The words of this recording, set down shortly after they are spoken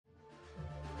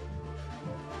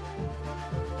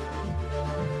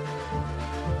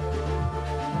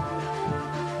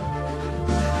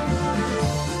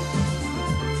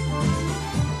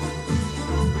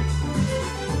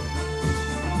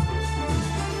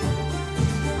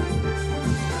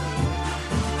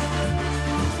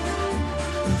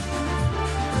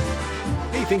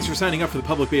thanks for signing up for the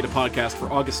Public Beta Podcast for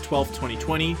August 12th,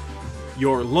 2020.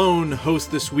 Your lone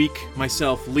host this week,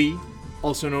 myself, Lee,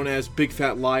 also known as Big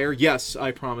Fat Liar. Yes,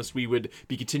 I promised we would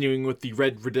be continuing with the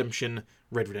Red Dead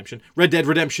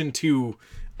Redemption 2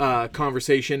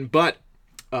 conversation, but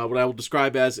what I will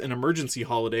describe as an emergency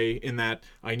holiday in that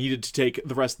I needed to take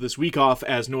the rest of this week off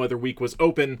as no other week was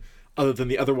open other than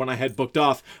the other one I had booked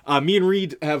off. Me and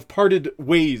Reed have parted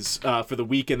ways for the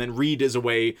week, and then Reed is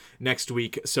away next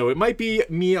week. So it might be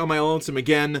me on my lonesome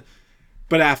again,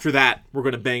 but after that, we're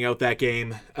going to bang out that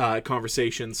game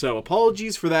conversation. So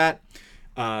apologies for that.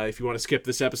 If you want to skip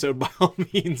this episode, by all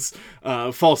means,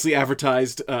 falsely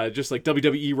advertised, just like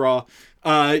WWE Raw,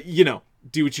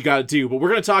 do what you gotta do. But we're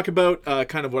going to talk about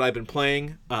kind of what I've been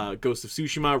playing. Ghost of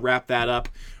Tsushima,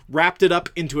 wrapped it up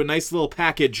into a nice little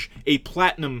package, a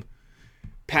platinum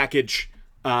package.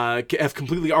 Have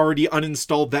completely already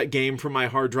uninstalled that game from my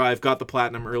hard drive, got the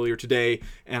platinum earlier today,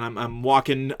 and I'm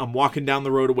walking down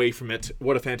the road away from it.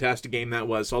 What a fantastic game that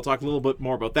was. So I'll talk a little bit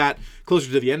more about that closer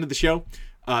to the end of the show,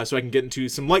 so I can get into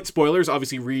some light spoilers.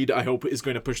 Obviously, Reed, I hope, is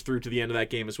going to push through to the end of that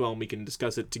game as well, and we can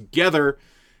discuss it together.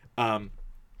 In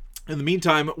the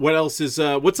meantime, what else is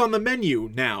what's on the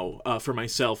menu now for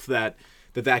myself that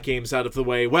game's out of the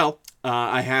way? Well,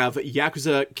 I have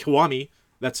Yakuza Kiwami.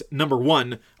 That's number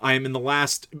 1. I am in the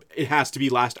last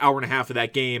hour and a half of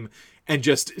that game, and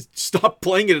just stop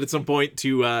playing it at some point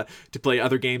to play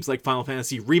other games like Final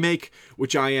Fantasy Remake,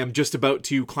 which I am just about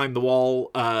to climb the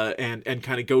wall and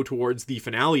kind of go towards the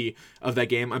finale of that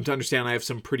game. I'm to understand I have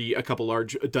a couple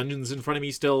large dungeons in front of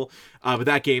me still, but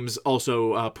that game's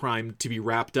also primed to be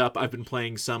wrapped up. I've been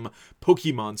playing some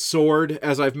Pokemon Sword,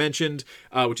 as I've mentioned,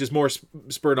 which is more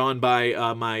spurred on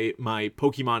by my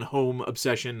Pokemon Home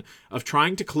obsession of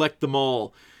trying to collect them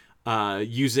all.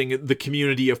 Using the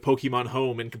community of Pokemon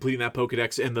Home and completing that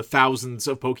Pokedex and the thousands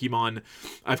of Pokemon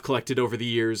I've collected over the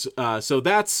years. So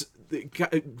that's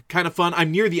kind of fun.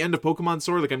 I'm near the end of Pokemon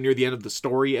Sword, like I'm near the end of the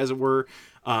story, as it were.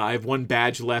 I have 1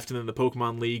 badge left and then the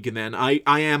Pokemon League, and then I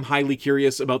am highly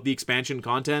curious about the expansion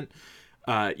content,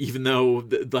 even though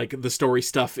the story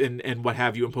stuff and what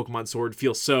have you in Pokemon Sword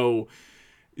feels so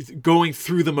going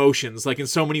through the motions. Like in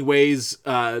so many ways,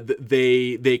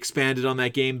 they expanded on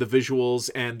that game, the visuals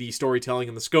and the storytelling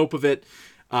and the scope of it.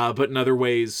 But in other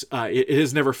ways, it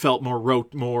has never felt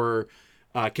more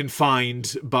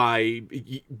confined by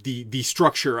the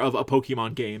structure of a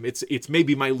Pokemon game. It's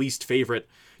maybe my least favorite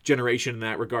generation in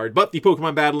that regard. But the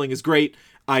Pokemon battling is great.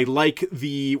 I like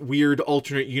the weird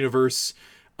alternate universe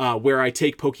where I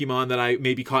take Pokemon that I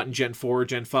maybe caught in Gen 4 or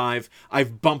Gen 5,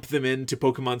 I've bumped them into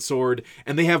Pokemon Sword,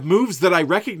 and they have moves that I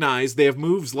recognize. They have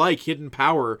moves like Hidden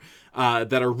Power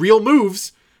that are real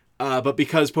moves, but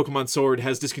because Pokemon Sword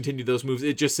has discontinued those moves,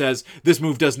 it just says, this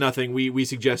move does nothing. We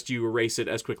suggest you erase it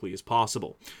as quickly as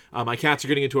possible. My cats are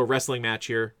getting into a wrestling match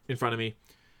here in front of me.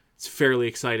 It's fairly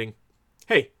exciting.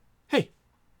 Hey,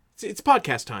 it's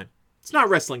podcast time. It's not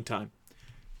wrestling time.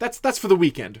 That's for the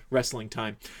weekend, wrestling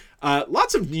time.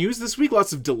 Lots of news this week,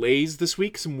 lots of delays this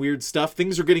week, some weird stuff.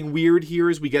 Things are getting weird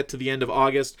here as we get to the end of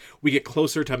August. We get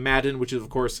closer to Madden, which is, of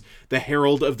course, the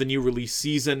herald of the new release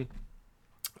season.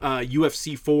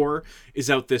 UFC 4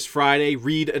 is out this Friday.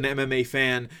 Reed, an MMA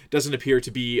fan, doesn't appear to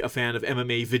be a fan of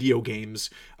MMA video games,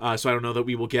 so I don't know that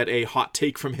we will get a hot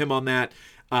take from him on that.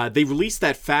 They released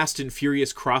that Fast and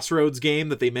Furious Crossroads game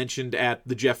that they mentioned at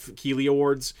the Jeff Keighley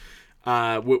Awards,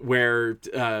 where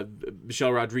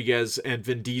Michelle Rodriguez and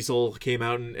Vin Diesel came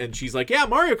out and she's like, yeah,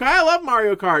 Mario Kart, I love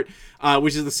Mario Kart,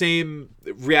 which is the same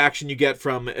reaction you get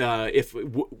from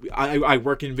I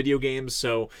work in video games,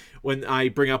 so when I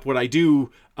bring up what I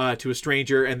do to a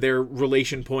stranger and their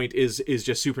relation point is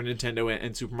just Super Nintendo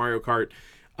and Super Mario Kart,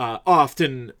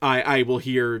 often I will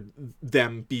hear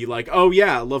them be like, oh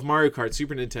yeah, I love Mario Kart,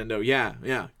 Super Nintendo,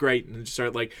 yeah, great, and just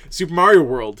start like, Super Mario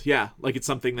World, yeah, like it's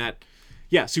something that,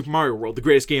 yeah, Super Mario World, the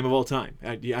greatest game of all time.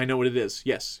 I know what it is.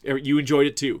 Yes. You enjoyed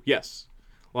it too. Yes.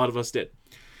 A lot of us did.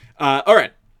 All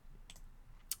right.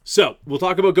 So, we'll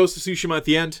talk about Ghost of Tsushima at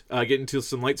the end, get into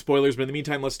some light spoilers, but in the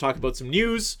meantime, let's talk about some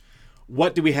news.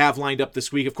 What do we have lined up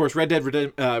this week? Of course, Red Dead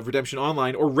Redemption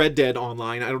Online, or Red Dead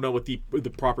Online. I don't know what the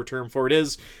proper term for it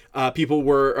is. People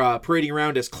were parading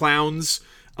around as clowns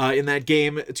in that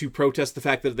game to protest the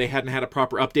fact that they hadn't had a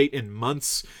proper update in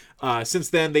months. Since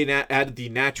then, they added the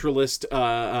naturalist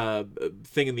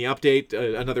thing in the update,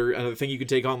 another thing you can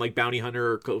take on, like bounty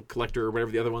hunter or collector or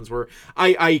whatever the other ones were.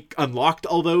 I unlocked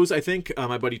all those, I think.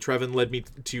 My buddy Trevin led me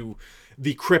to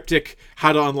the cryptic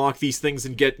how to unlock these things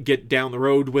and get down the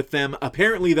road with them.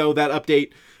 Apparently, though, that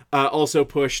update also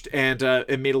pushed and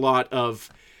made a lot of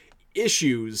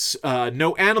issues.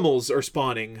 No animals are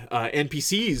spawning.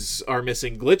 NPCs are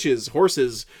missing. Glitches,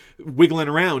 horses wiggling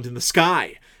around in the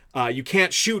sky. You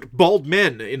can't shoot bald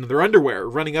men in their underwear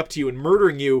running up to you and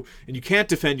murdering you, and you can't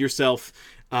defend yourself.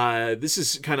 This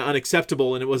is kind of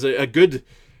unacceptable, and it was a good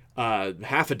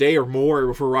half a day or more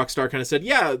before Rockstar kind of said,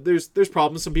 yeah, there's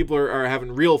problems. Some people are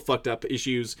having real fucked up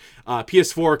issues.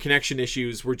 PS4 connection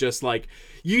issues were just like,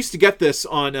 you used to get this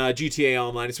on GTA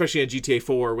Online, especially on GTA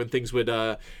 4 when things would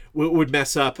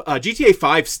mess up. GTA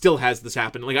 5 still has this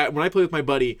happen. Like when I play with my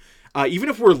buddy, even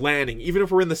if we're landing, even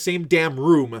if we're in the same damn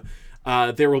room,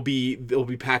 there'll be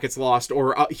packets lost,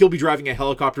 or he'll be driving a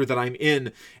helicopter that I'm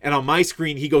in, and on my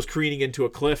screen he goes careening into a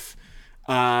cliff,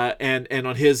 and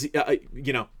on his,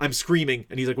 I'm screaming,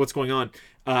 and he's like, "What's going on?"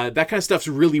 That kind of stuff's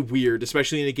really weird,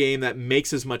 especially in a game that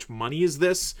makes as much money as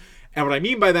this. And what I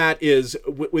mean by that is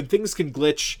when things can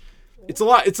glitch. It's a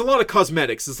lot of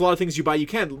cosmetics. It's a lot of things you buy. You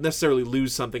can't necessarily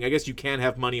lose something. I guess you can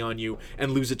have money on you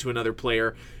and lose it to another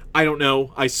player. I don't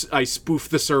know. I spoof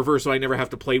the server so I never have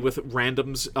to play with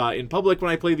randoms in public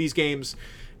when I play these games.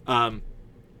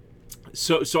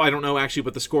 So I don't know actually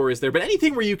what the score is there. But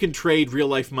anything where you can trade real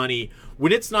life money,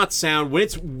 when it's not sound, when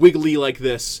it's wiggly like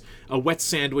this, a wet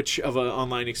sandwich of an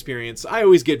online experience, I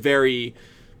always get very,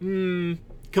 come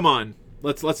on,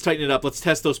 let's tighten it up. Let's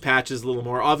test those patches a little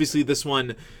more. Obviously this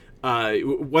one,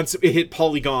 once it hit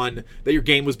Polygon that your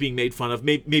game was being made fun of,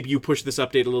 maybe you pushed this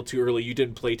update a little too early, you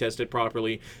didn't playtest it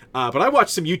properly, but I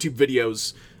watched some YouTube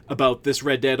videos about this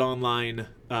Red Dead Online,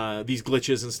 these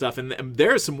glitches and stuff, and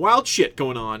there's some wild shit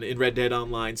going on in Red Dead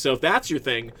Online. So if that's your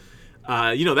thing,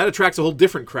 that attracts a whole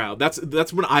different crowd.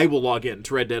 That's when I will log in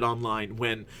to Red Dead Online,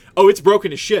 when, oh, it's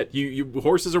broken as shit, you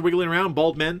horses are wiggling around,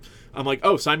 bald men. I'm like,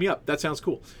 oh, sign me up, that sounds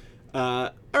cool.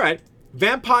 Alright,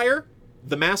 Vampire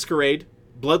the Masquerade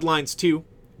Bloodlines 2,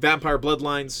 Vampire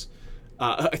Bloodlines.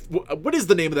 What is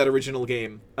the name of that original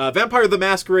game? Vampire the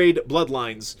Masquerade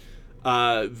Bloodlines.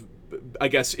 I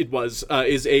guess it was.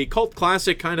 Is a cult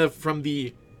classic, kind of from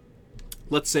the,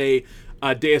 let's say,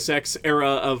 Deus Ex era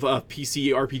of PC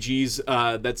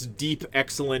RPGs. That's deep,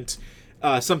 excellent.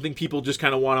 Something people just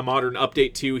kind of want a modern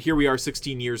update to. Here we are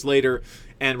 16 years later,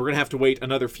 and we're going to have to wait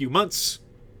another few months.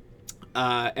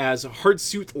 As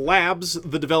Hardsuit Labs,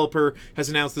 the developer, has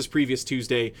announced this previous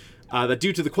Tuesday that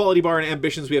due to the quality bar and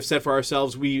ambitions we have set for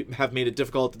ourselves, we have made a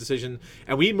difficult decision,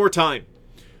 and we need more time.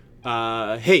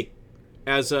 Hey,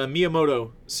 as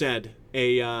Miyamoto said,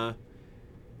 a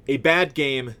bad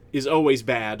game is always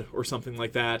bad, or something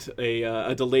like that.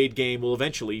 A delayed game will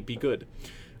eventually be good.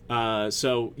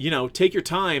 So, take your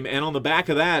time, and on the back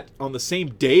of that, on the same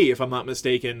day, if I'm not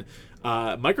mistaken,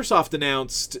 Microsoft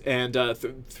announced, and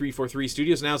 343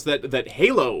 Studios announced that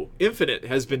Halo Infinite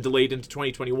has been delayed into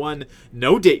 2021,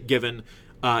 no date given,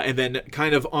 and then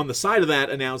kind of on the side of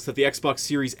that announced that the Xbox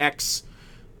Series X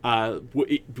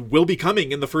will be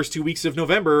coming in the first 2 weeks of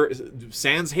November,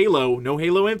 sans Halo, no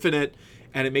Halo Infinite,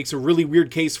 and it makes a really weird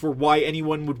case for why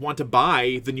anyone would want to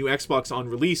buy the new Xbox on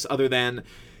release other than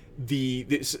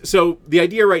so the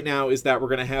idea right now is that we're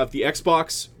going to have the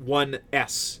Xbox One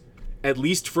S, at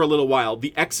least for a little while.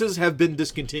 The X's have been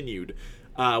discontinued.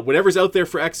 Whatever's out there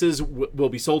for X's will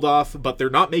be sold off, but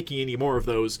they're not making any more of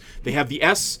those. They have the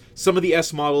S. Some of the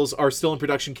S models are still in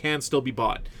production, can still be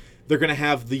bought. They're going to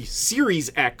have the Series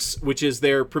X, which is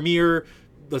their premier,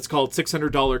 let's call it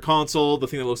 $600 console, the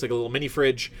thing that looks like a little mini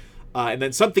fridge. And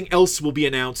then something else will be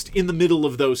announced in the middle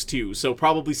of those two. So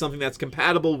probably something that's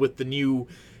compatible with the new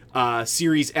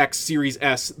Series X, Series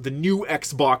S, the new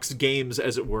Xbox games,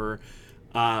 as it were.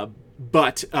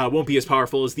 But won't be as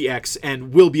powerful as the X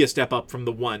and will be a step up from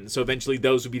the One. So eventually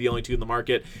those will be the only two in the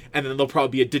market. And then there'll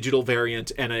probably be a digital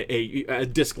variant and a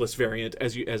discless variant,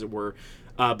 as it were.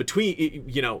 Between,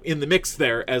 in the mix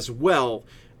there as well,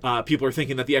 people are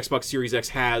thinking that the Xbox Series X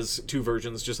has two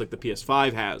versions, just like the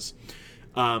PS5 has.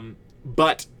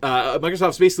 But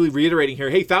Microsoft's basically reiterating here,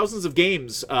 hey, thousands of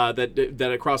games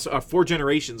that across 4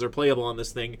 generations are playable on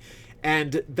this thing.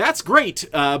 And that's great,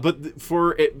 but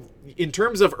in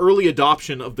terms of early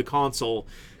adoption of the console,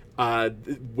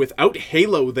 without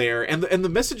Halo there, and the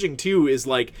messaging too is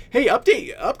like, hey,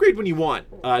 upgrade when you want.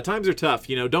 Times are tough,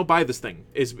 don't buy this thing.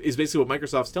 Is basically what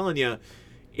Microsoft's telling you.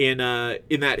 In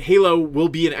that Halo will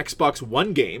be an Xbox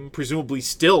One game, presumably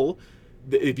still.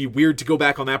 It'd be weird to go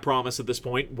back on that promise at this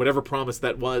point, whatever promise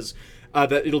that was,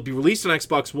 that it'll be released on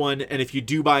Xbox One, and if you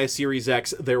do buy a Series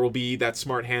X, there will be that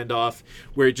smart handoff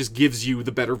where it just gives you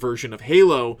the better version of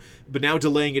Halo. But now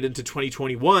delaying it into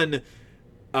 2021,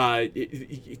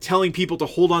 telling people to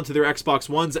hold on to their Xbox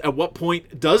Ones, at what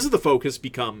point does the focus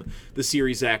become the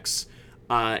Series X?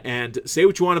 And say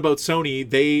what you want about Sony,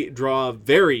 they draw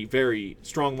very, very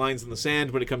strong lines in the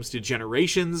sand when it comes to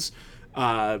generations.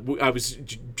 I was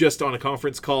just on a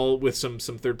conference call with some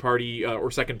third party or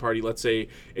second party, let's say,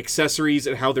 accessories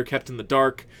and how they're kept in the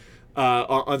dark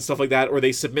on stuff like that. Or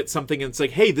they submit something and it's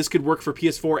like, hey, this could work for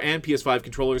PS4 and PS5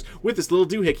 controllers with this little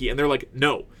doohickey. And they're like,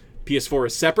 no, PS4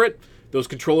 is separate. Those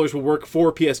controllers will work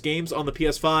for PS games on the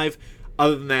PS5.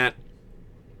 Other than that,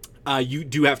 you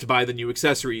do have to buy the new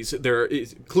accessories. They're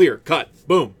clear, cut,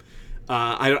 boom.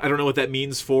 I don't know what that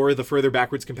means for the further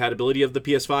backwards compatibility of the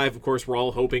PS5. Of course, we're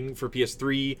all hoping for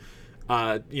PS3.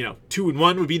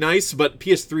 2-in-1 would be nice, but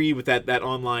PS3 with that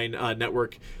online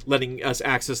network letting us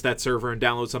access that server and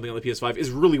download something on the PS5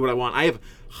 is really what I want. I have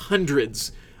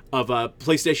hundreds of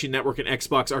PlayStation Network and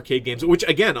Xbox arcade games, which,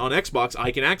 again, on Xbox,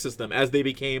 I can access them. As they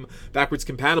became backwards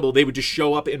compatible, they would just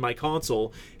show up in my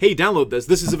console. Hey, download this.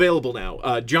 This is available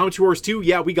now. Geometry Wars 2,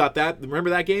 yeah, we got that. Remember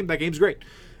that game? That game's great.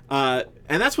 And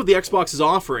that's what the Xbox is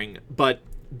offering, but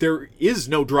there is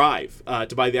no drive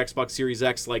to buy the Xbox Series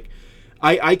X. Like,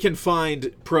 I can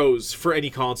find pros for any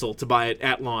console to buy it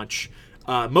at launch.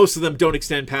 Most of them don't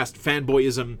extend past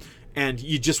fanboyism, and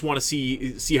you just want to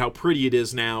see how pretty it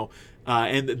is now.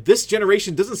 And this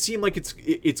generation doesn't seem like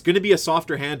it's going to be a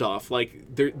softer handoff. Like,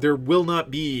 there will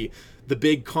not be the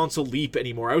big console leap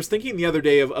anymore. I was thinking the other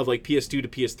day of like PS2 to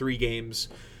PS3 games,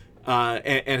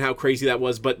 and how crazy that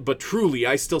was. But truly,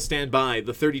 I still stand by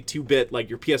the 32-bit, like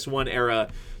your PS1 era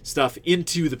stuff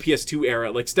into the PS2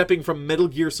 era. Like, stepping from Metal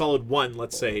Gear Solid 1,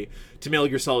 let's say, to Metal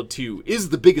Gear Solid 2 is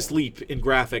the biggest leap in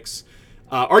graphics.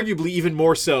 Arguably even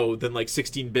more so than like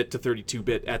 16-bit to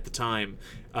 32-bit at the time.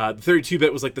 The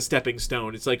 32-bit was like the stepping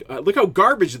stone. It's like, look how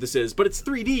garbage this is, but it's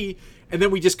 3D, and then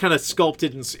we just kind of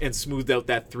sculpted and smoothed out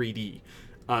that 3D.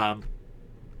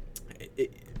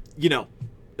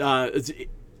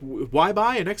 Why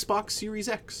buy an Xbox Series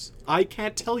X? I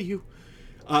can't tell you.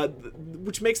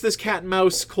 Which makes this cat and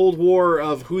mouse Cold War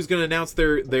of who's going to announce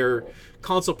their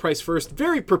console price first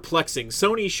very perplexing.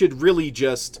 Sony should really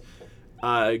just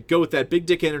go with that big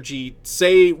dick energy,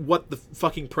 say what the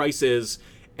fucking price is,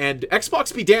 and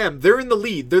Xbox be damned, they're in the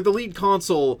lead. They're the lead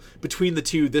console between the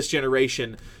two this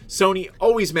generation. Sony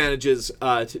always manages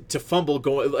to fumble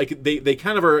going, like they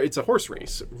kind of are. It's a horse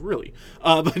race, really.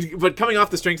 But coming off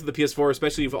the strength of the PS4,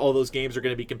 especially if all those games are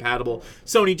going to be compatible,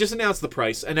 Sony just announce the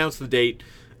price, announce the date.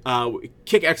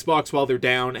 Kick Xbox while they're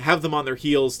down, have them on their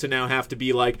heels to now have to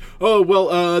be like, oh,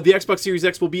 well, the Xbox Series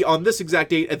X will be on this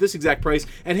exact date at this exact price,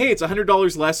 and hey, it's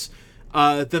 $100 less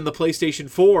than the PlayStation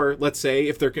 4, let's say,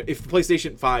 if the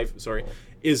PlayStation 5,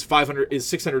 is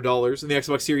 $600 and the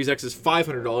Xbox Series X is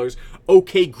 $500.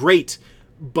 Okay, great,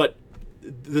 but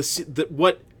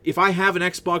what if I have an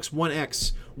Xbox One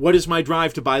X? What is my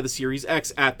drive to buy the Series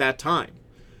X at that time?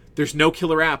 There's no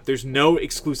killer app. There's no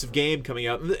exclusive game coming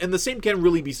out. And the same can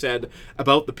really be said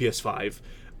about the PS5.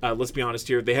 Let's be honest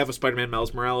here. They have a Spider-Man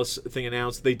Miles Morales thing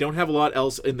announced. They don't have a lot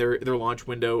else in their launch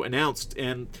window announced.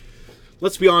 And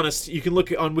let's be honest, you can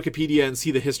look on Wikipedia and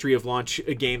see the history of launch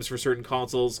games for certain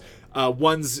consoles.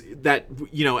 Ones that,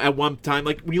 at one time,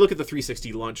 like when you look at the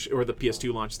 360 launch or the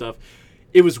PS2 launch stuff,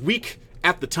 it was weak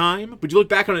at the time, but you look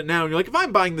back on it now and you're like, if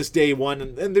I'm buying this day one,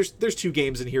 and there's two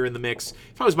games in here in the mix,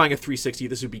 if I was buying a 360,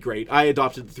 this would be great. I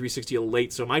adopted the 360 a little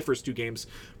late, so my first two games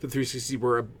for the 360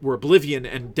 were Oblivion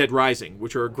and Dead Rising,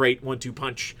 which are a great 1-2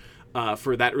 punch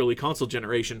for that early console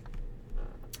generation.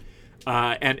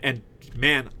 And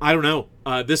man, I don't know.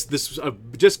 This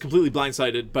just completely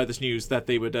blindsided by this news that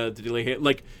they would delay.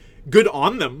 Like, good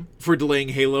on them for delaying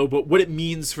Halo, but what it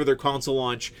means for their console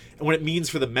launch and what it means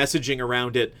for the messaging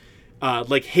around it.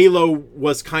 Like, Halo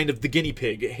was kind of the guinea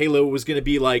pig. Halo was going to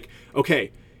be like,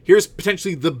 okay, here's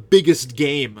potentially the biggest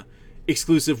game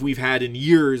exclusive we've had in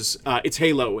years. It's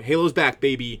Halo. Halo's back,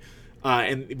 baby.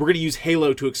 And we're going to use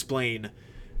Halo to explain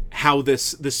how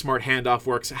this smart handoff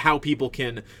works, how people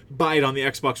can buy it on the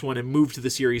Xbox One and move to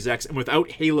the Series X. And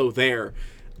without Halo there,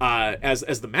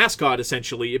 as the mascot,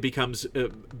 essentially, it becomes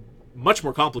much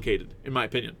more complicated, in my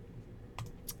opinion.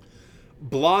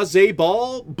 Blaze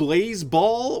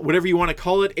Ball, whatever you want to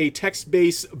call it, a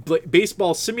text-based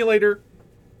baseball simulator,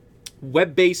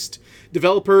 web-based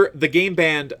developer. The Game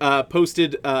Band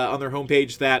posted on their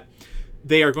homepage that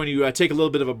they are going to take a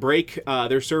little bit of a break.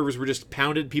 Their servers were just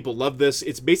pounded. People love this.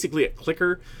 It's basically a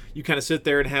clicker. You kind of sit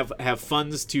there and have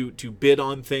funds to bid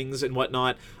on things and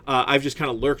whatnot. I've just kind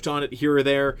of lurked on it here or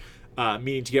there,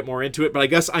 meaning to get more into it, but I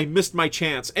guess I missed my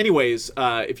chance. Anyways,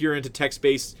 if you're into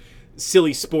text-based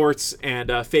silly sports and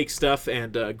fake stuff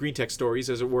and green tech stories,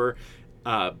 as it were,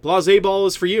 Blaze Ball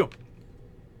is for you.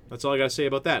 That's all I gotta say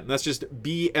about that. And that's just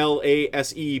BLASEBALL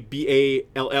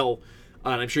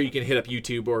And I'm sure you can hit up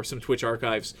YouTube or some Twitch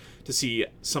archives to see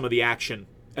some of the action,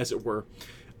 as it were.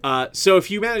 So if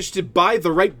you managed to buy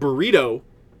the right burrito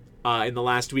in the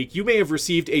last week, you may have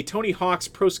received a Tony Hawk's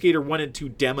Pro Skater 1 and 2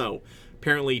 demo.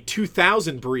 Apparently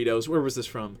 2,000 burritos. Where was this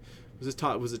from? Was it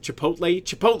Chipotle?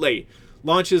 Chipotle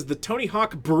launches the Tony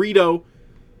Hawk Burrito.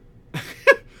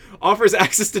 Offers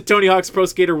access to Tony Hawk's Pro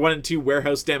Skater 1 and 2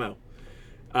 warehouse demo.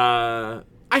 I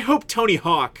hope Tony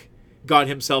Hawk got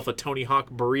himself a Tony Hawk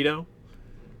Burrito.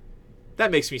 That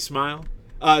makes me smile.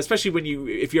 Especially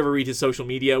if you ever read his social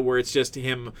media, where it's just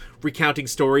him recounting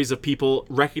stories of people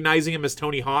recognizing him as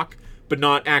Tony Hawk, but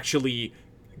not actually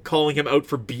calling him out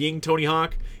for being Tony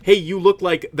Hawk. Hey, you look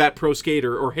like that pro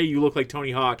skater, or hey, you look like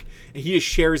Tony Hawk. And he just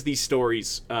shares these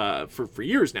stories for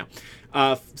years now.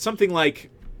 Something like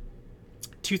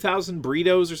 2,000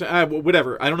 burritos or something,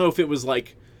 whatever. I don't know if it was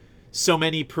like so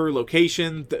many per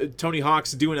location. Tony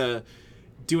Hawk's doing a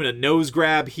nose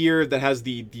grab here that has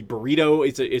the burrito.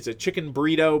 It's a chicken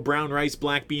burrito, brown rice,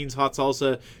 black beans, hot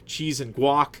salsa, cheese, and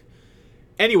guac.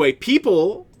 Anyway,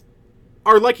 people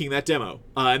are liking that demo,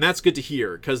 and that's good to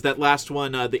hear, because that last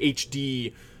one, the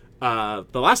HD,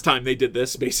 the last time they did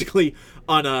this, basically,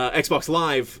 on Xbox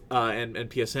Live and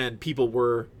PSN, people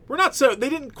were not so, they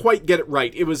didn't quite get it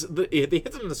right. They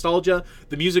hit the nostalgia,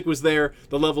 the music was there,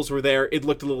 the levels were there, it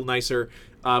looked a little nicer,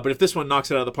 but if this one knocks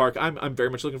it out of the park, I'm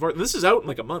very much looking forward. This is out in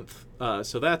like a month,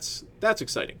 so that's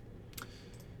exciting.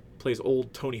 Plays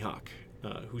old Tony Hawk,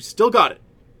 who's still got it,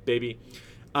 baby.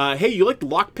 Hey, you like the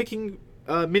lock-picking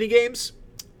mini games,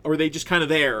 or are they just kind of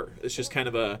there? It's just kind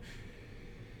of a,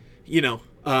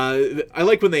 I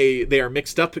like when they are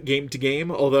mixed up game to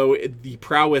game, although the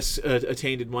prowess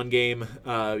attained in one game,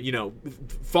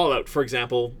 Fallout, for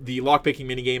example, the lockpicking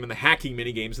minigame and the hacking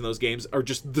minigames in those games are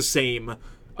just the same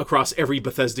across every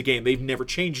Bethesda game. They've never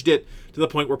changed it to the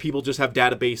point where people just have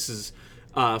databases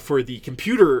for the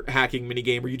computer hacking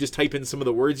minigame where you just type in some of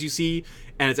the words you see,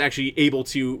 and it's actually able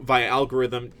to, via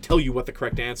algorithm, tell you what the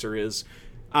correct answer is.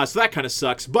 So that kind of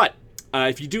sucks, but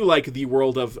if you do like the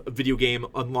world of video game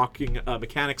unlocking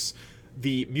mechanics,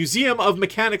 the Museum of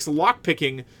Mechanics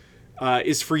lockpicking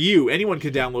is for you. Anyone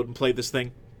can download and play this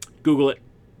thing. Google it.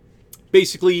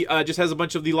 Basically, just has a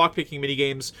bunch of the lockpicking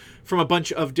minigames from a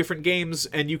bunch of different games,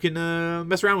 and you can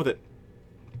mess around with it.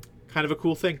 Kind of a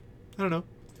cool thing. I don't know.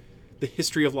 The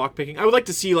history of lockpicking. I would like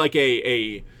to see like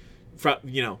a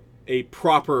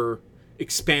proper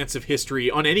expansive history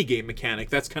on any game mechanic.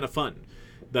 That's kind of fun.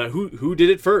 The who did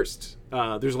it first.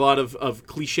 There's a lot of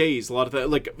cliches, a lot of that,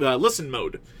 like listen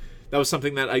mode. That was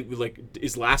something that I like.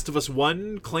 Is Last of Us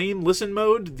 1 claim listen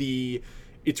mode?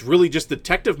 It's really just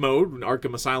detective mode. When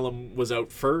Arkham Asylum was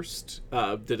out first,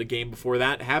 did a game before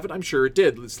that have it? I'm sure it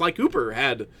did. Sly Cooper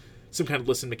had some kind of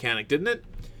listen mechanic, didn't it?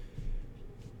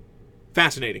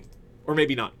 Fascinating, or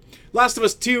maybe not. Last of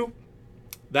Us 2.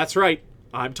 That's right.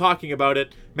 I'm talking about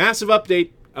it. Massive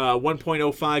update.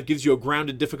 1.05 gives you a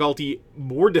grounded difficulty,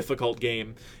 more difficult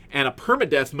game, and a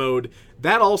permadeath mode.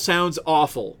 That all sounds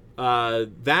awful. Man,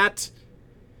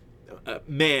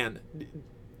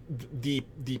 the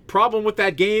problem with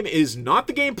that game is not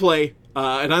the gameplay,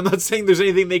 and I'm not saying there's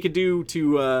anything they could do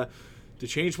to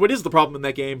change what is the problem in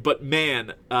that game, but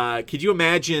man, could you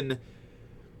imagine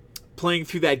playing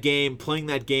that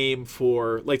game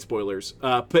for, light spoilers,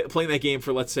 playing that game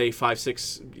for, let's say, 5,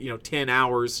 6, 10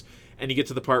 hours, and you get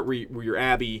to the part where you're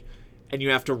Abby, and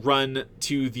you have to run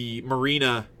to the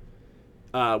marina,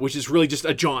 which is really just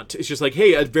a jaunt. It's just like,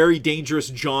 hey, a very dangerous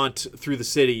jaunt through the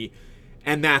city,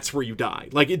 and that's where you die.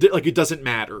 It doesn't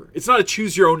matter. It's not a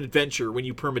choose your own adventure when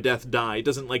you permadeath die. It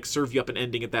doesn't serve you up an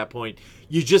ending at that point.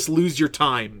 You just lose your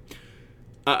time.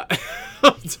 Man,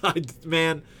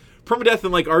 permadeath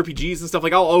in RPGs and stuff,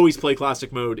 I'll always play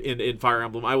classic mode in Fire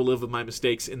Emblem. I will live with my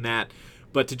mistakes in that.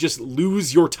 But to just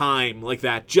lose your time like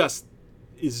that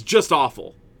is just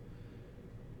awful.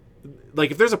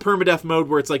 If there's a permadeath mode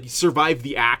where it's you survive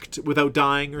the act without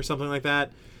dying or something like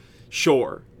that,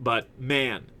 sure. But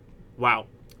man, wow.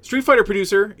 Street Fighter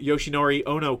producer Yoshinori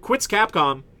Ono quits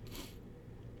Capcom.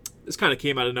 This kind of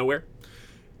came out of nowhere.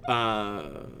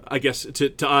 I guess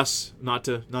to us, not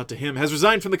to him, has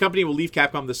resigned from the company and will leave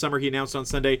Capcom this summer, he announced on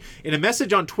Sunday. In a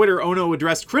message on Twitter, Ono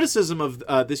addressed criticism of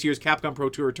this year's Capcom Pro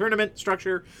Tour tournament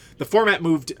structure. The format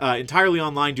moved entirely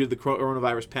online due to the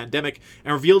coronavirus pandemic,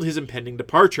 and revealed his impending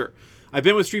departure. I've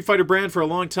been with Street Fighter brand for a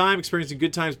long time, experiencing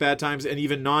good times, bad times, and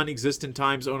even non-existent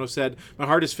times, Ono said. My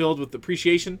heart is filled with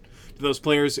appreciation to those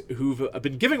players who've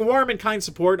been giving warm and kind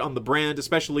support on the brand,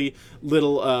 especially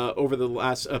over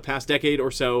the past decade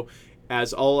or so.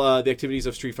 as all the activities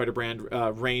of Street Fighter brand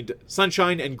rained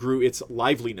sunshine and grew its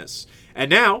liveliness. And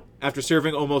now, after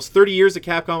serving almost 30 years at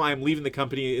Capcom, I am leaving the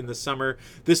company in the summer.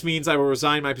 This means I will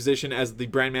resign my position as the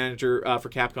brand manager for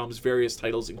Capcom's various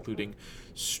titles, including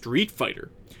Street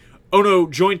Fighter. Ono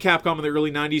joined Capcom in the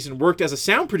early 90s and worked as a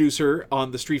sound producer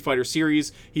on the Street Fighter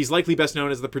series. He's likely best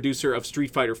known as the producer of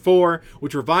Street Fighter IV,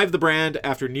 which revived the brand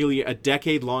after nearly a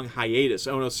decade-long hiatus.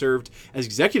 Ono served as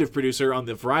executive producer on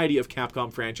the variety of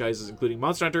Capcom franchises, including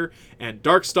Monster Hunter and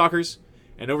Darkstalkers,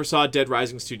 and oversaw Dead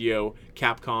Rising Studio,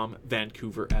 Capcom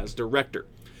Vancouver as director.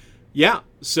 Yeah,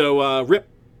 so RIP.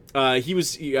 He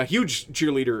was a huge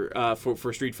cheerleader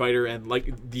for Street Fighter, and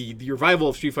like the revival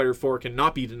of Street Fighter 4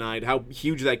 cannot be denied. How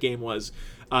huge that game was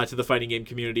to the fighting game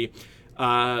community.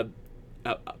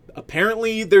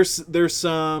 Apparently, there's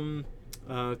some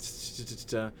there's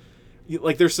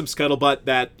some scuttlebutt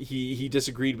that he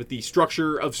disagreed with the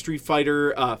structure of Street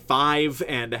Fighter 5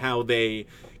 and how they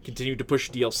continued to push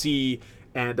DLC.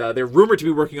 And they're rumored to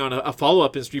be working on a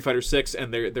follow-up in Street Fighter 6,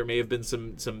 and there may have been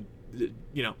some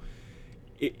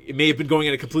it may have been going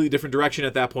in a completely different direction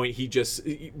at that point.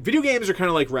 Video games are kind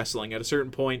of like wrestling. At a certain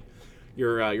point,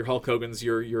 your Hulk Hogan's,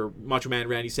 your Macho Man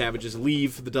Randy Savages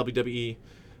leave the WWE,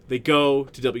 they go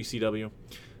to WCW,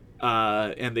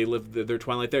 and they live their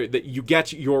twilight there. That you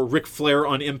get your Ric Flair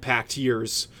on Impact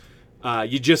years,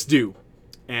 you just do.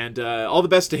 And all the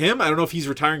best to him. I don't know if he's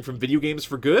retiring from video games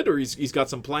for good or he's got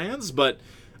some plans, but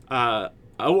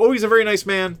always a very nice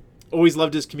man. Always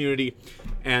loved his community,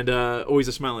 and always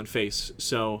a smiling face.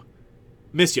 So,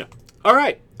 miss ya. All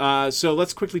right, so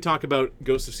let's quickly talk about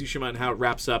Ghost of Tsushima and how it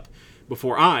wraps up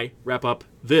before I wrap up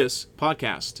this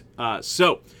podcast.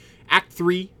 So, Act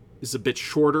 3 is a bit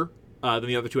shorter than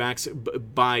the other two acts.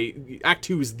 Act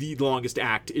 2 is the longest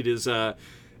act. It is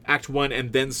Act 1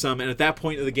 and then some, and at that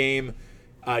point of the game,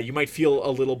 you might feel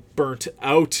a little burnt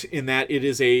out in that it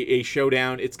is a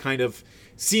showdown. It's kind of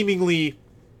seemingly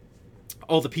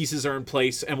all the pieces are in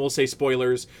place, and we'll say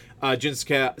spoilers. Jin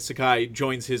Sakai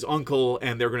joins his uncle,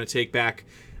 and they're going to take back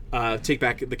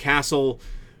the castle.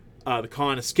 The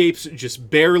Khan escapes just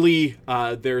barely.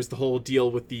 There's the whole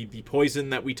deal with the poison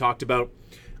that we talked about.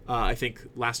 I think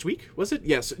last week, was it?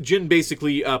 Yes, Jin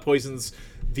basically poisons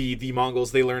the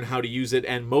Mongols. They learn how to use it,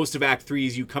 and most of Act 3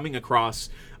 is you coming across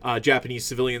Japanese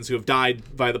civilians who have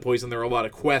died by the poison. There are a lot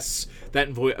of quests that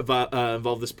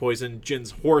involve this poison.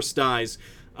 Jin's horse dies.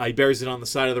 He buries it on the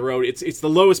side of the road. It's the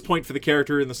lowest point for the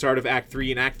character in the start of Act 3,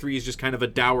 and Act 3 is just kind of a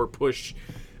dour push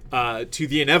to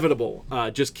the inevitable.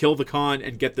 Just kill the Khan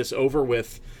and get this over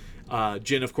with.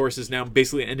 Jin, of course, is now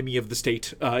basically an enemy of the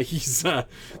state. He's the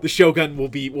Shogun will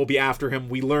be after him.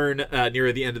 We learn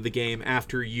near the end of the game,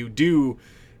 after you do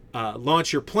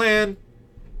launch your plan,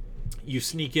 you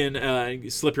sneak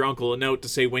in, slip your uncle a note to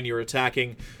say when you're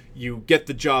attacking. You get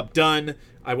the job done.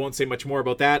 I won't say much more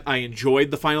about that. I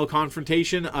enjoyed the final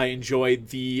confrontation. I enjoyed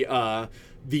the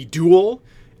duel,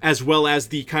 as well as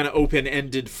the kind of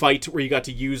open-ended fight where you got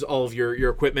to use all of your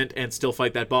equipment and still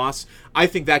fight that boss. I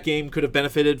think that game could have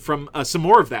benefited from some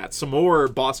more of that, some more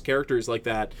boss characters like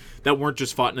that weren't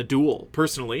just fought in a duel.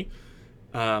 Personally,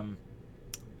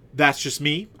 that's just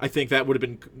me. I think that would have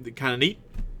been kind of neat.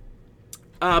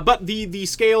 But the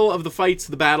scale of the fights,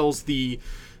 the battles, the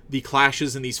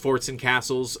clashes in these forts and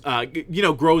castles,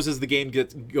 grows as the game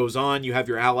goes on. You have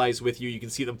your allies with you. You can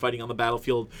see them fighting on the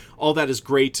battlefield. All that is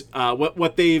great.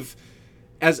 What they've,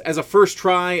 as a first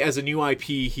try, as a new IP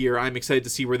here, I'm excited to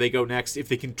see where they go next. If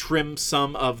they can trim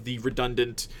some of the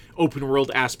redundant open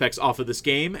world aspects off of this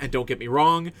game, and don't get me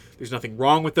wrong, there's nothing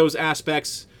wrong with those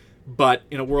aspects. But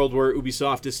in a world where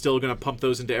Ubisoft is still going to pump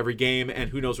those into every game,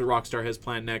 and who knows what Rockstar has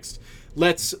planned next,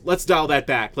 let's dial that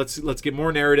back. Let's get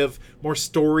more narrative, more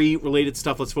story-related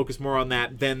stuff. Let's focus more on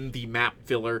that than the map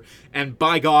filler. And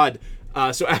by God,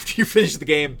 so after you finish the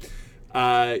game,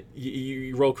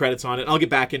 you roll credits on it. I'll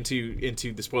get back into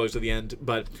the spoilers at the end,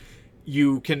 but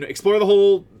you can explore the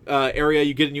whole area.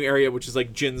 You get a new area, which is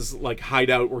like Jin's like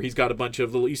hideout, where he's got a bunch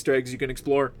of little Easter eggs you can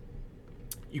explore.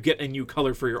 You get a new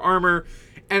color for your armor.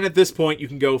 And at this point, you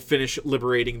can go finish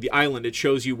liberating the island. It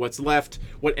shows you what's left,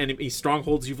 what enemy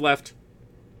strongholds you've left.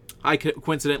 I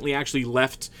coincidentally actually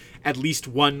left at least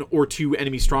 1 or 2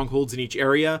 enemy strongholds in each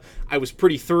area. I was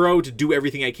pretty thorough to do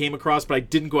everything I came across, but I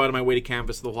didn't go out of my way to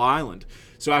canvass the whole island.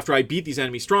 So after I beat these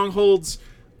enemy strongholds,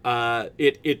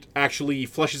 it actually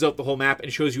flushes out the whole map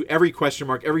and shows you every question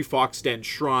mark, every Fox Den,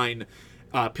 shrine,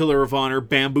 Pillar of Honor,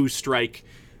 Bamboo Strike,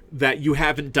 that you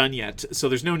haven't done yet. So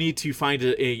there's no need to find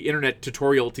a internet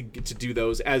tutorial to do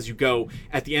those as you go.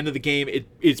 At the end of the game,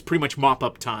 it's pretty much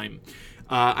mop-up time.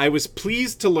 I was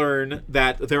pleased to learn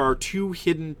that there are 2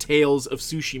 hidden Tales of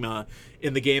Tsushima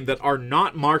in the game that are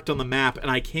not marked on the map, and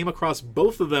I came across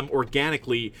both of them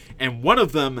organically, and one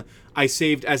of them I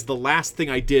saved as the last thing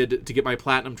I did to get my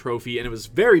platinum trophy, and it was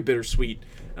very bittersweet,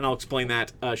 and I'll explain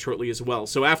that shortly as well.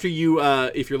 So after you,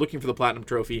 if you're looking for the platinum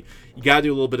trophy, you gotta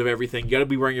do a little bit of everything. You gotta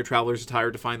be wearing your traveler's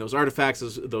attire to find those artifacts,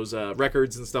 those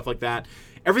records and stuff like that.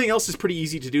 Everything else is pretty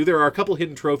easy to do. There are a couple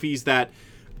hidden trophies that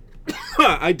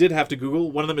I did have to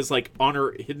Google. One of them is like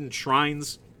honor hidden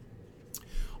shrines,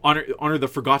 honor the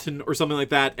forgotten or something like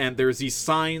that, and there's these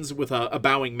signs with a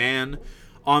bowing man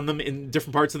on them in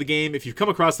different parts of the game. If you've come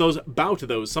across those, bow to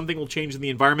those. Something will change in the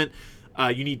environment.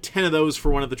 You need 10 of those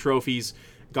for one of the trophies.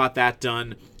 Got that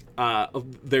done.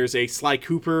 There's a Sly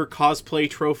Cooper cosplay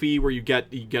trophy where you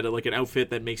get like an outfit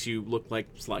that makes you look like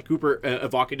Sly Cooper,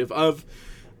 evocative of.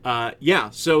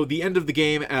 So the end of the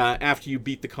game, after you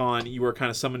beat the con, you are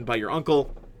kind of summoned by your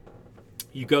uncle.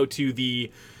 You go to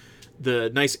the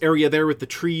nice area there with the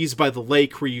trees by the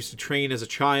lake where you used to train as a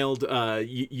child.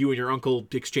 You and your uncle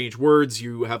exchange words.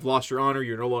 You have lost your honor.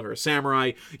 You're no longer a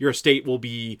samurai. Your estate will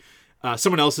be...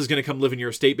 someone else is going to come live in your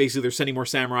estate. Basically, they're sending more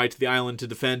samurai to the island to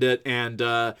defend it. And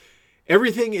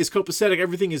everything is copacetic.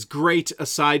 Everything is great,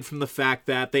 aside from the fact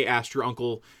that they asked your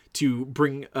uncle to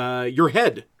bring your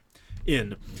head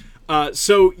in.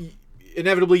 So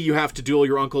inevitably, you have to duel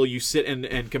your uncle. You sit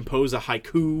and compose a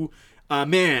haiku.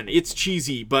 Man, it's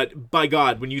cheesy, but by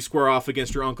God, when you square off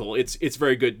against your uncle, it's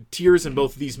very good. Tears in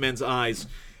both of these men's eyes.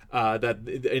 That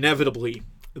inevitably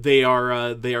they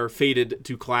are fated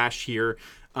to clash here.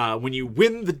 When you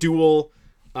win the duel,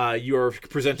 you are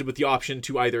presented with the option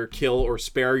to either kill or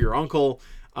spare your uncle.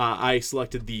 I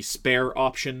selected the spare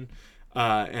option,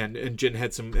 and Jin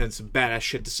had some badass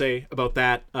shit to say about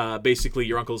that. Basically,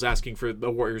 your uncle's asking for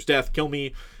the warrior's death, kill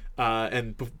me.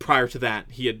 And prior to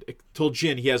that, he had told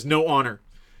Jin he has no honor.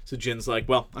 So Jin's like,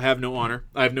 well, I have no honor.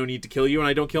 I have no need to kill you, and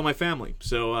I don't kill my family.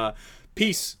 So,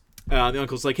 peace. The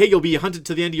uncle's like, hey, you'll be hunted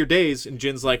to the end of your days. And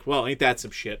Jin's like, well, ain't that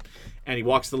some shit? And he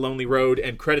walks the lonely road,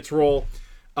 and credits roll.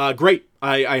 Great.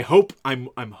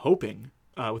 I'm hoping,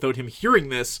 without him hearing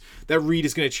this, that Reed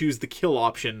is going to choose the kill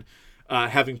option,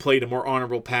 having played a more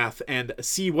honorable path, and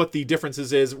see what the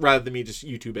differences is, rather than me just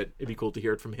YouTube it. It'd be cool to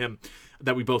hear it from him,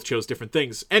 that we both chose different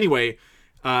things. Anyway,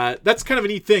 that's kind of a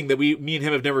neat thing that me and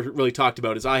him have never really talked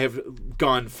about, is I have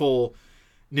gone full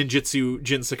ninjutsu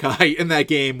Jin Sakai in that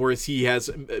game, whereas he has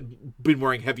been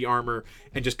wearing heavy armor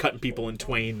and just cutting people in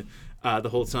twain the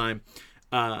whole time.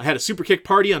 I had a super kick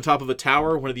party on top of a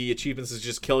tower. One of the achievements is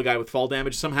just kill a guy with fall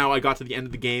damage. Somehow I got to the end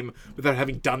of the game without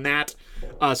having done that.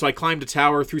 So I climbed a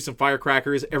tower, threw some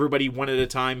firecrackers. Everybody one at a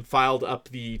time filed up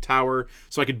the tower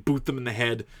so I could boot them in the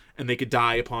head and they could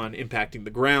die upon impacting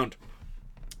the ground.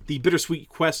 The bittersweet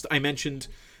quest I mentioned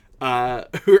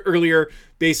earlier,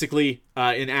 basically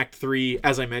in Act 3,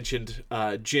 as I mentioned,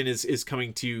 Jin is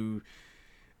coming to...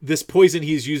 This poison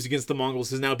he's used against the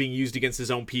Mongols is now being used against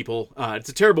his own people. It's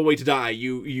a terrible way to die.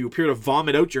 You appear to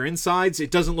vomit out your insides.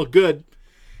 It doesn't look good.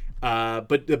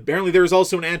 But apparently there is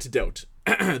also an antidote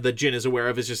that Jin is aware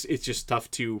of. It's just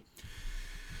tough to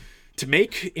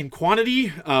make in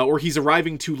quantity, or he's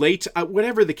arriving too late.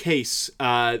 Whatever the case,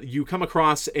 you come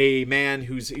across a man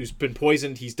who's been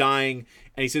poisoned. He's dying,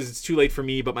 and he says, it's too late for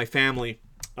me, but my family.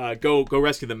 Go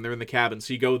rescue them. They're in the cabin.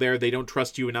 So you go there. They don't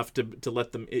trust you enough to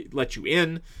let you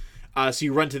in. So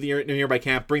you run to the nearby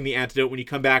camp, bring the antidote. When you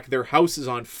come back, their house is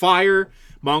on fire.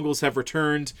 Mongols have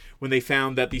returned. When they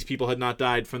found that these people had not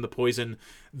died from the poison,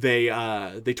 they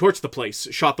torched the place,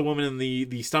 shot the woman in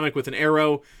the stomach with an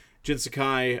arrow. Jin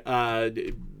Sakai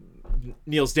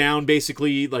kneels down,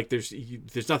 basically, like there's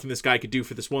nothing this guy could do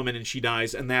for this woman, and she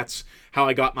dies. And that's how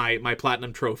I got my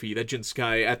platinum trophy. That Jin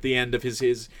Sakai, at the end of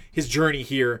his journey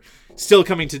here, still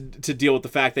coming to deal with the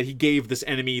fact that he gave this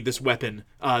enemy this weapon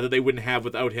that they wouldn't have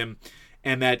without him,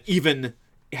 and that even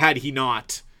had he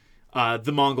not,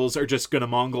 the Mongols are just gonna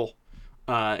Mongol,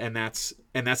 and that's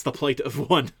the plight of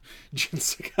one Jin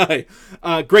Sakai.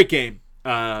 Great game,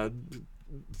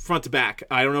 front to back.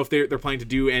 I don't know if they're planning to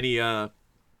do any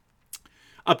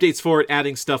updates for it,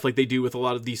 adding stuff like they do with a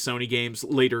lot of these Sony games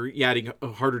later, adding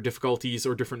harder difficulties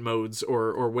or different modes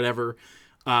or whatever.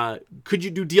 Could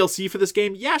you do DLC for this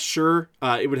game? Yeah, sure.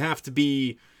 It would have to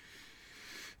be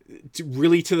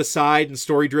really to the side and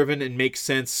story driven and make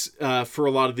sense for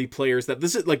a lot of the players. That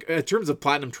this is like, in terms of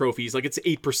platinum trophies, like it's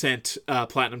 8%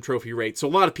 platinum trophy rate. So a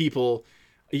lot of people,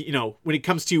 you know, when it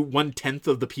comes to 1/10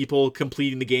 of the people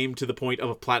completing the game to the point of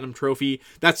a platinum trophy,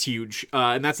 that's huge.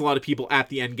 And that's a lot of people at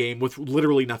the end game with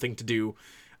literally nothing to do.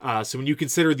 So when you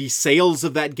consider the sales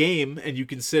of that game, and you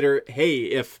consider, hey,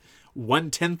 if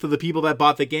 1/10 of the people that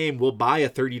bought the game will buy a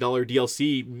 $30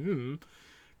 DLC,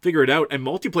 figure it out. And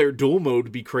multiplayer duel mode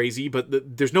would be crazy,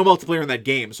 but there's no multiplayer in that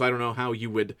game, so I don't know how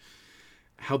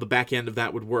the back end of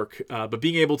that would work. But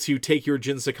being able to take your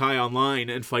Jin Sakai online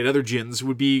and fight other Jins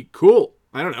would be cool.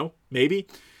 I don't know, maybe.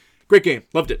 Great game,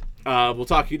 loved it. We'll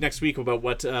talk next week about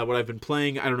what I've been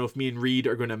playing. I don't know if me and Reed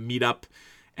are going to meet up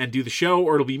and do the show,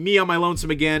 or it'll be me on my lonesome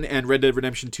again, and Red Dead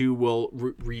Redemption 2 will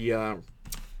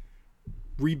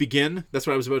re-begin. That's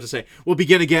what I was about to say. We'll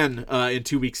begin again in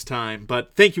 2 weeks' time.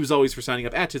 But thank you as always for signing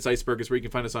up at Tits Iceberg, is where you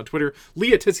can find us on Twitter.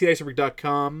 Lee at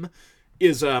titstheiceberg.com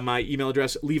is my email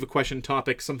address. Leave a question,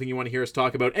 topic, something you want to hear us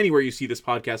talk about anywhere you see this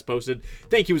podcast posted.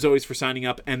 Thank you as always for signing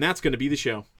up, and that's going to be the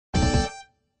show.